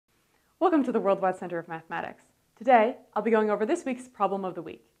Welcome to the Worldwide Center of Mathematics. Today, I'll be going over this week's problem of the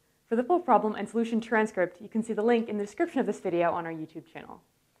week. For the full problem and solution transcript, you can see the link in the description of this video on our YouTube channel.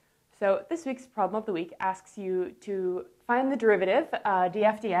 So this week's problem of the week asks you to find the derivative,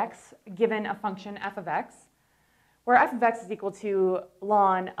 df dx, given a function f of x, where f of x is equal to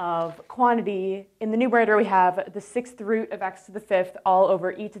ln of quantity. In the numerator, we have the 6th root of x to the 5th all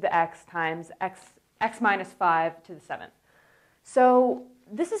over e to the x times x minus 5 to the 7th. So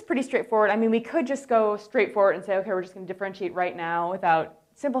this is pretty straightforward. I mean, we could just go straight forward and say, okay, we're just going to differentiate right now without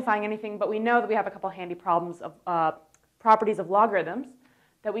simplifying anything, but we know that we have a couple handy problems of properties of logarithms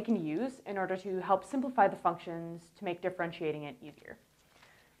that we can use in order to help simplify the functions to make differentiating it easier.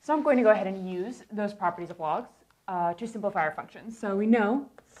 So I'm going to go ahead and use those properties of logs to simplify our functions. So we know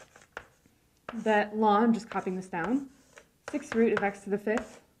that ln, just copying this down, 6th root of x to the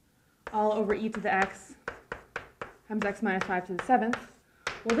 5th all over e to the x times x minus 5 to the 7th.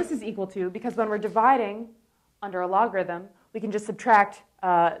 Well, this is equal to, because when we're dividing under a logarithm, we can just subtract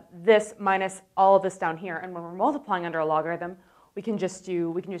this minus all of this down here. And when we're multiplying under a logarithm, we can just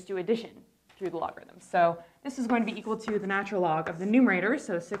do addition through the logarithm. So this is going to be equal to the natural log of the numerator,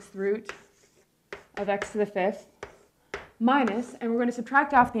 so 6th root of x to the 5th, minus, and we're going to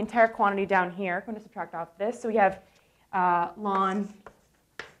subtract off the entire quantity down here. We're going to subtract off this. So we have ln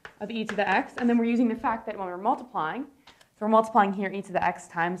of e to the x, and then we're using the fact that when we're multiplying, so we're multiplying here e to the x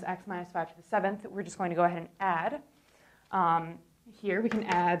times x minus 5 to the 7th. We're just going to go ahead and add. Here we can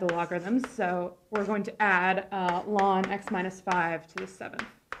add the logarithms. So we're going to add ln x minus 5 to the 7th.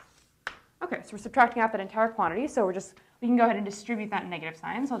 Okay, so we're subtracting out that entire quantity. So we can go ahead and distribute that negative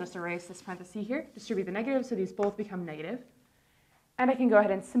sign. So I'll just erase this parenthesis here, distribute the negative, so these both become negative. And I can go ahead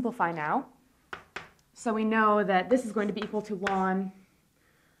and simplify now. So we know that this is going to be equal to ln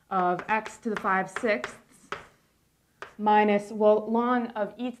of x to the 5/6 minus, well, ln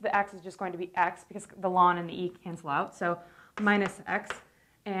of e to the x is just going to be x because the ln and the e cancel out. So minus x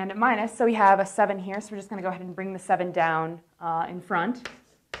and minus, so we have a 7 here. So we're just going to go ahead and bring the 7 down in front.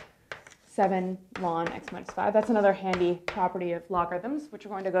 7 ln x minus 5. That's another handy property of logarithms, which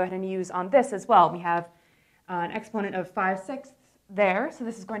we're going to go ahead and use on this as well. We have an exponent of 5/6 there. So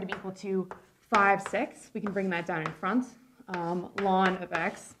this is going to be equal to 5/6. We can bring that down in front. Ln of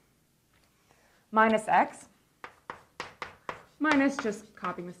x minus x minus, just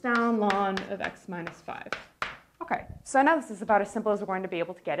copying this down, ln of x minus 5. Okay, so now this is about as simple as we're going to be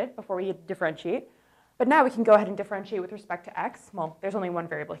able to get it before we differentiate. But now we can go ahead and differentiate with respect to x. Well, there's only one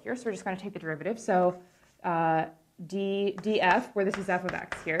variable here, so we're just going to take the derivative. So df, where this is f of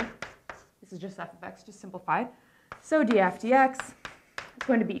x here. This is just f of x, just simplified. So df dx is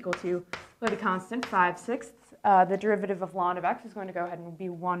going to be equal to, the constant, 5/6. The derivative of ln of x is going to go ahead and be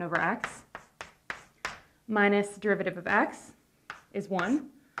 1 over x minus the derivative of x is 1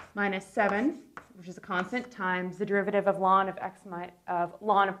 minus 7, which is a constant, times the derivative of ln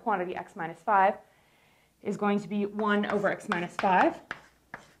of quantity x minus 5 is going to be 1 over x minus 5.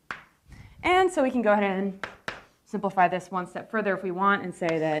 And so we can go ahead and simplify this one step further if we want and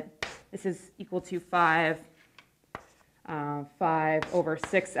say that this is equal to 5 over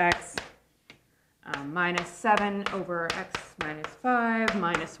 6x minus 7 over x minus 5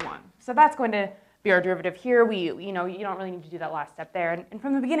 minus 1. So that's going to be our derivative here. You don't really need to do that last step there. And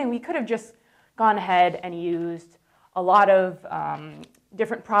from the beginning, we could have just gone ahead and used a lot of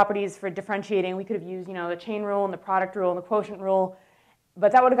different properties for differentiating. We could have used, the chain rule and the product rule and the quotient rule,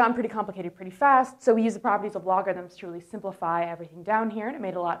 but that would have gotten pretty complicated pretty fast. So we use the properties of logarithms to really simplify everything down here, and it made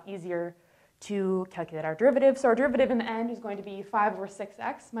it a lot easier to calculate our derivative. So our derivative in the end is going to be 5 over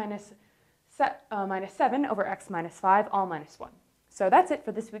 6x minus 7 over x minus 5, all minus 1. So that's it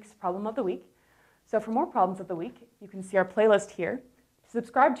for this week's problem of the week. So for more problems of the week, you can see our playlist here. To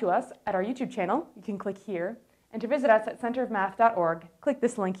subscribe to us at our YouTube channel, you can click here. And to visit us at centerofmath.org, click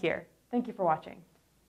this link here. Thank you for watching.